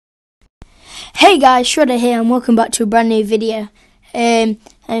Hey guys, Shredder here and welcome back to a brand new video. And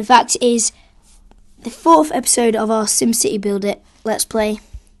in fact it is the 4th episode of our SimCity Build It Let's Play.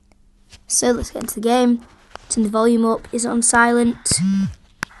 So let's get into the game. Turn the volume up. Is it on silent?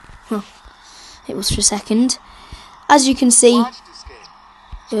 Well, it was for a second. As you can see,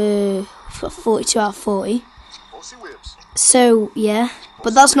 we've got 42 out of 40. So yeah,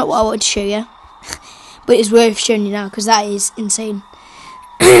 but that's not what I wanted to show you. But it's worth showing you now because that is insane.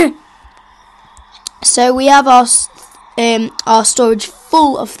 So we have our storage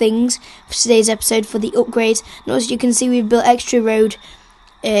full of things for today's episode for the upgrades. And as you can see, we've built extra road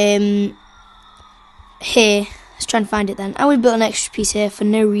here. Let's try and find it then. And we built an extra piece here for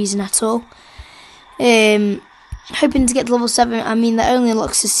no reason at all. Hoping to get to level 7. I mean, that only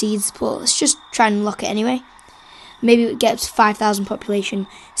unlocks the seeds, but let's just try and unlock it anyway. Maybe it gets 5,000 population.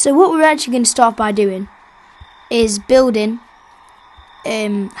 So what we're actually going to start by doing is building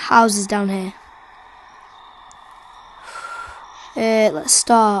houses down here. Let's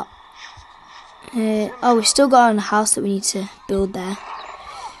start. Oh, we've still got a house that we need to build there.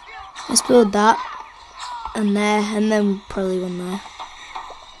 Let's build that, and there, and then probably one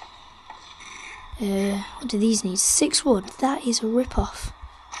there. What do these need? 6 wood. That is a rip-off.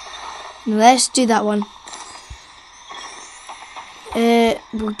 Let's do that one.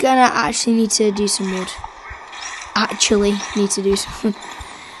 We're gonna actually need to do some wood.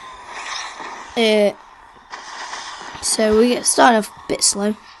 So we get started off a bit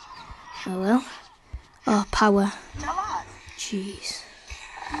slow. Oh well. Oh, power. Jeez.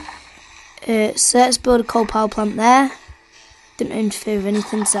 So let's build a coal power plant there. Didn't interfere with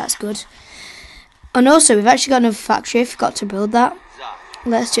anything, so that's good. And also, we've actually got another factory. I forgot to build that.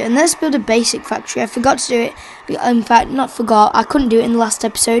 Let's do it. And let's build a basic factory. I forgot to do it. In fact, not forgot. I couldn't do it in the last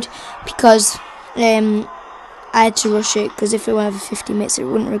episode because I had to rush it, because if it went over 50 minutes it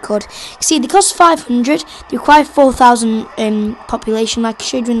wouldn't record. See, they cost 500, they require 4,000 population like I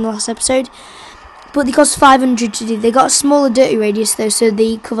showed you in the last episode, but they cost 500 to do. They got a smaller dirty radius though, so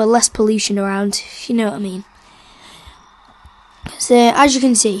they cover less pollution around, if you know what I mean. So as you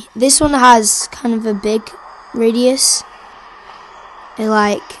can see, this one has kind of a big radius.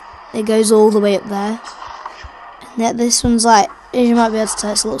 It goes all the way up there. And yet this one's like, as you might be able to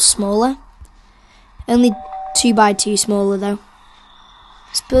tell, it's a little smaller. Only 2x2 smaller though.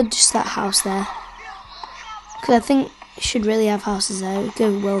 Let's build just that house there, because I think it should really have houses there. It would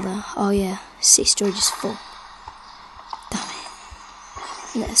go well there. Oh yeah, city storage is full. Damn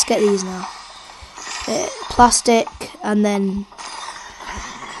it. Let's get these now. Plastic, and then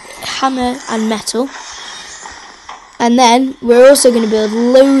hammer and metal. And then we're also going to build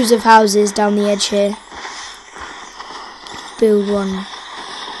loads of houses down the edge here. Build one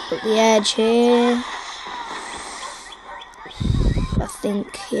up the edge here. I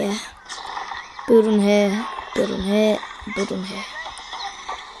think, yeah. Build on here, build on here, build on here.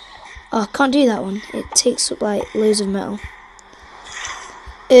 Oh, I can't do that one. It takes up like loads of metal.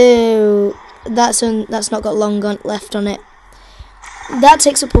 Ew, that's not got long left on it. That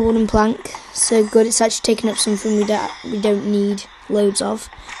takes up a wooden plank. So good, it's actually taking up something we don't need loads of.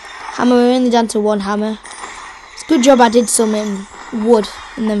 Hammer, we're only down to 1 hammer. It's a good job I did some wood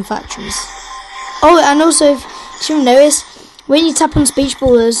in them factories. Oh, and also, if you've noticed, when you tap on speech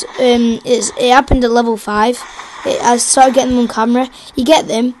bubblers, it happened at level 5. I started getting them on camera. You get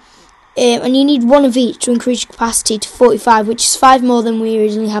them, and you need 1 of each to increase your capacity to 45, which is 5 more than we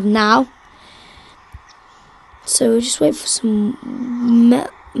originally have now. So we'll just wait for some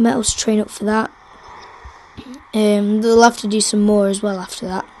metal to train up for that. They'll have to do some more as well after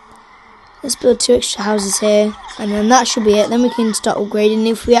that. Let's build 2 extra houses here, and then that should be it. Then we can start upgrading.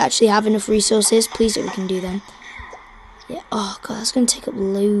 If we actually have enough resources, please do, we can do them. Yeah. Oh god, that's going to take up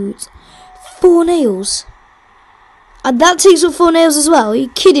loads. 4 nails. And that takes up 4 nails as well. Are you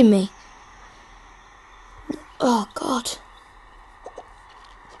kidding me? Oh god.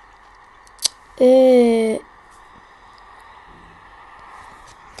 I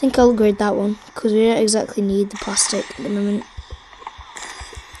think I'll upgrade that one, because we don't exactly need the plastic at the moment.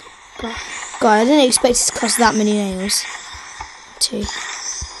 God, I didn't expect it to cost that many nails. 2.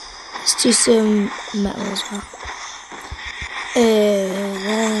 Let's do some metal as well.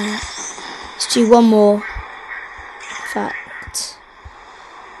 Let's do 1 more. In fact,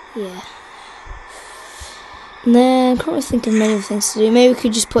 yeah. And then I can't really think of many other things to do. Maybe we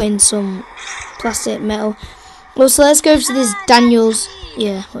could just put in some plastic, metal. Also, let's go to this Daniel's.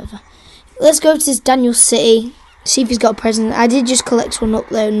 Yeah, whatever. Let's go to this Daniel's city. See if he's got a present. I did just collect one up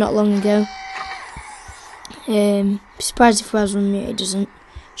there not long ago. Surprised if he has one. It doesn't.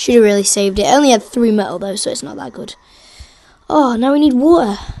 Should have really saved it. I only had 3 metal though, so it's not that good. Oh, now we need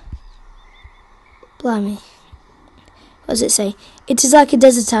water. Blimey. What does it say? It is like a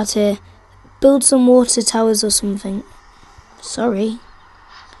desert out here. Build some water towers or something. Sorry.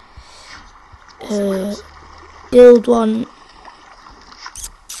 Build one.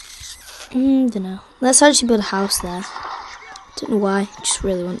 Don't know. Let's actually build a house there. Don't know why. Just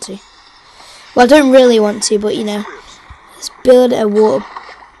really want to. Well, I don't really want to, but you know. Let's build a water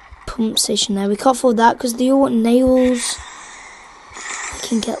pump station there. We can't afford that because they all want nails. We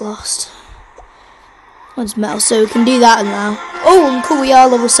can get lost. One's metal, so we can do that now. Oh, and cool, we are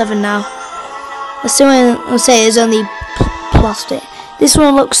level 7 now. Let's see what I'll say is only plastic. This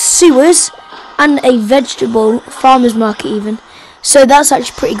one looks sewers and a vegetable farmer's market even. So that's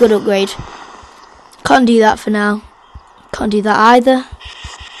actually a pretty good upgrade. Can't do that for now. Can't do that either.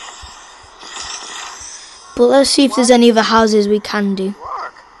 But let's see if there's any other houses we can do.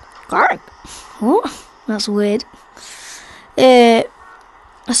 What? That's weird.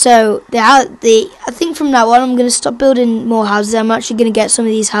 So I think from now on I'm going to stop building more houses. I'm actually going to get some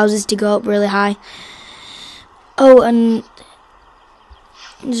of these houses to go up really high. Oh, and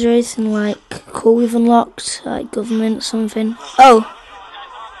is there anything like cool we've unlocked, like government or something? Oh,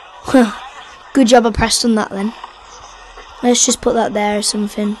 good job I pressed on that then. Let's just put that there or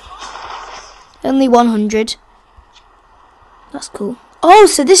something. Only 100. That's cool. Oh,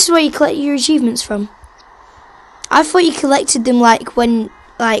 so this is where you collect your achievements from. I thought you collected them like when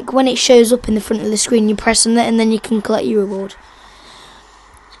it shows up in the front of the screen, you press on it and then you can collect your reward.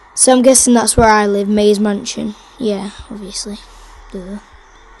 So I'm guessing that's where I live, Maze Mansion. Yeah, obviously. Duh.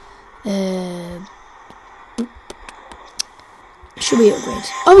 Should we upgrade?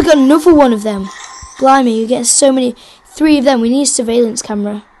 Oh, we got another one of them. Blimey, you're getting so many. 3 of them. We need a surveillance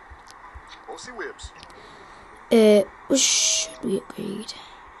camera. What should we upgrade?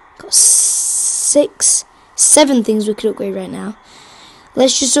 Got 6, 7 things we could upgrade right now.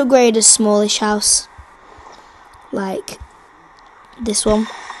 Let's just upgrade a smallish house. Like this one.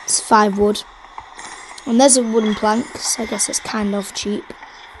 It's 5 wood. And there's a wooden plank, so I guess it's kind of cheap.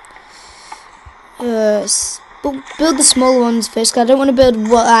 But build the smaller ones first, because I don't want to build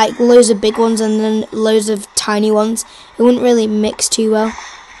like loads of big ones and then loads of tiny ones. It wouldn't really mix too well.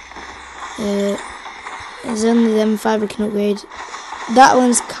 There's only them 5 we can upgrade. That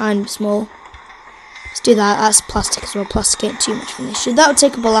one's kind of small. Let's do that. That's plastic as well. Plastic ain't too much from this. That would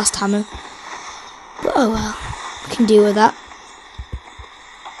take up a last hammer. But oh well. We can deal with that.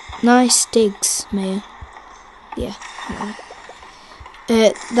 Nice digs, Maya. Yeah.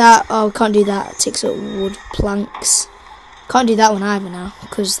 Oh, can't do that. It takes up wood planks. Can't do that one either now,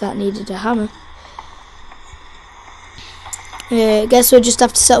 because that needed a hammer. Guess we'll just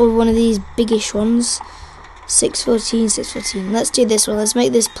have to settle with one of these biggish ones. 614, 614. Let's do this one. Let's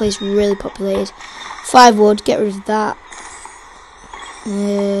make this place really populated. 5 wood. Get rid of that.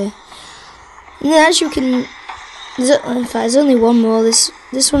 And then actually we can. In fact, there's only one more. This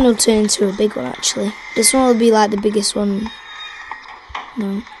one will turn into a big one actually. This one will be like the biggest one.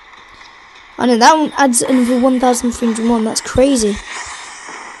 No. I know that one adds another 1,301. That's crazy.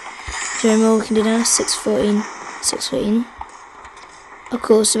 Do you know what we can do now? 614. 614. Of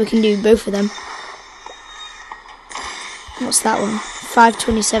course, so we can do both of them. What's that one?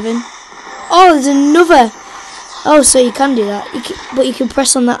 527. Oh, there's another. Oh, so you can do that. But you can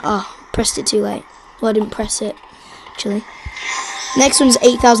press on that. Oh, pressed it too late. Well, I didn't press it, actually. Next one's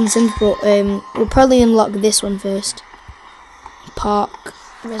 8,000 cents, but we'll probably unlock this one first. Park,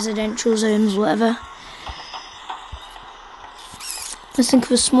 residential zones, whatever. Let's think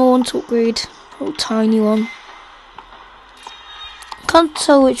of a small one to upgrade. A little tiny one. Can't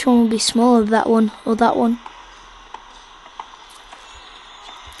tell which one will be smaller, that one or that one.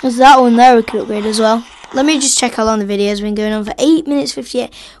 There's that one there we could upgrade as well. Let me just check how long the video has been going on. For 8 minutes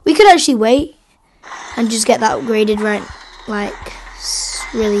 58. We could actually wait and just get that upgraded right, like,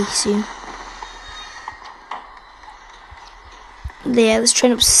 really soon. Yeah, let's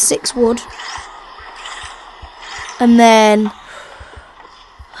train up 6 wood. And then,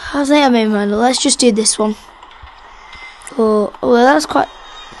 I think I made my mind. Let's just do this one. Oh, well, that's quite.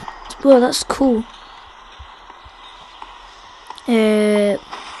 Well, that's cool.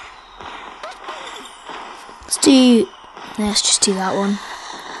 Let's just do that one.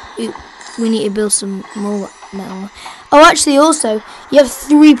 We need to build some more metal. Oh, actually, also, you have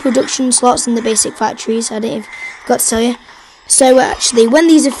 3 production slots in the basic factories. I didn't forgot to tell you. So actually, when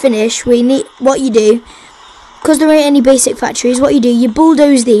these are finished, we need what you do. Because there ain't any basic factories, what you do, you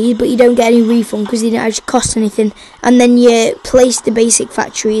bulldoze these, but you don't get any refund because they don't actually cost anything. And then you place the basic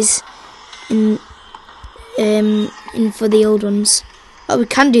factories in for the old ones. Oh, we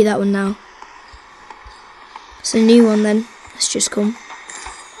can do that one now. It's a new one then. Let's just come.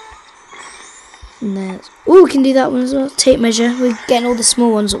 And there's, oh, we can do that one as well. Tape measure. We're getting all the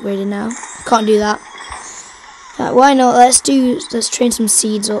small ones upgraded now. Can't do that. Right, why not? Let's train some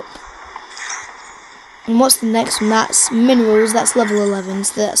seeds up. And what's the next one? That's minerals. That's level 11.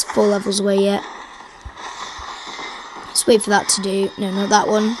 So that's 4 levels away yet. Let's wait for that to do. No, not that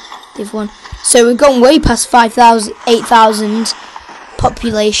one. The other one. So we've gone way past 5,000, 8,000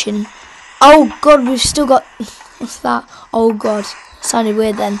 population. Oh god, we've still got. What's that? Oh god, sounded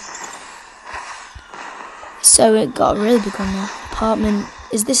weird then. So it got a really big one now. Apartment.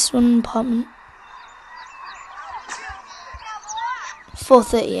 Is this one an apartment?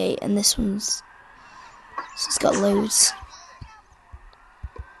 438, and this one's. So it's got loads.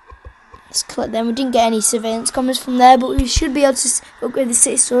 Let's collect them. We didn't get any surveillance comments from there, but we should be able to upgrade the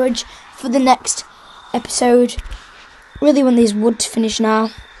city storage for the next episode. Really want these wood to finish now.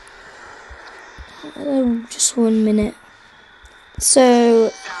 Just 1 minute.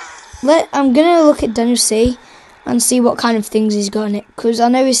 So I'm gonna look at Daniel C and see what kind of things he's got in it, because I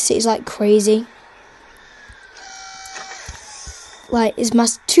know his city's like crazy. Like it's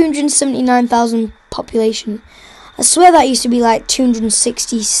mass 279,000 population. I swear that used to be like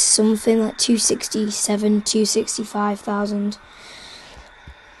 260 something, like 267, 265,000.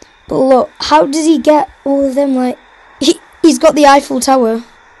 But look, how does he get all of them? Like he's got the Eiffel Tower.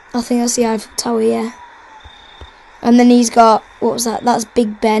 I think that's the Eiffel Tower, yeah. And then he's got, what was that? That's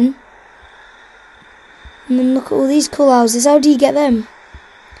Big Ben. And then look at all these cool houses. How do you get them?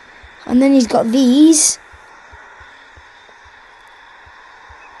 And then he's got these.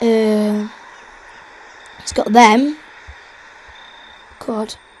 He's got them.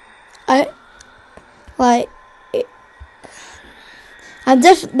 God.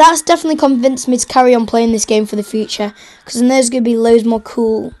 That's definitely convinced me to carry on playing this game for the future, because then there's going to be loads more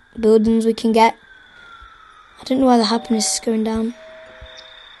cool buildings we can get. I don't know why the happiness is going down.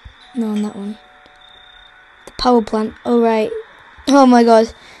 No, on that one. The power plant. Oh, right. Oh, my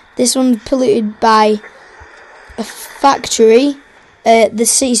God. This one's polluted by a factory. The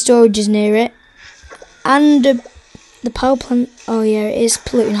city storage is near it. And the power plant. Oh, yeah, it is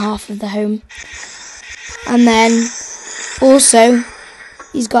polluting half of the home. And then, also,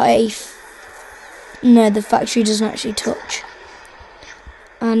 he's got no, the factory doesn't actually touch.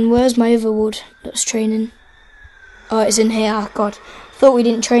 And where's my other wood that's training? Oh, it's in here. Oh, God. Thought we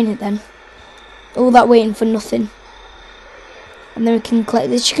didn't train it then. All that waiting for nothing. And then we can collect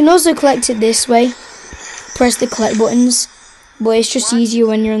this. You can also collect it this way. Press the collect buttons. But it's just easier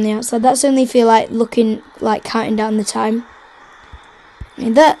when you're on the outside. That's only if you're like looking, like counting down the time.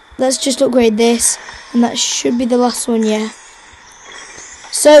 And let's just upgrade this. And that should be the last one, yeah.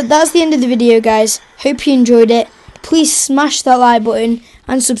 So that's the end of the video, guys. Hope you enjoyed it. Please smash that like button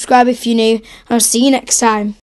and subscribe if you're new. And I'll see you next time.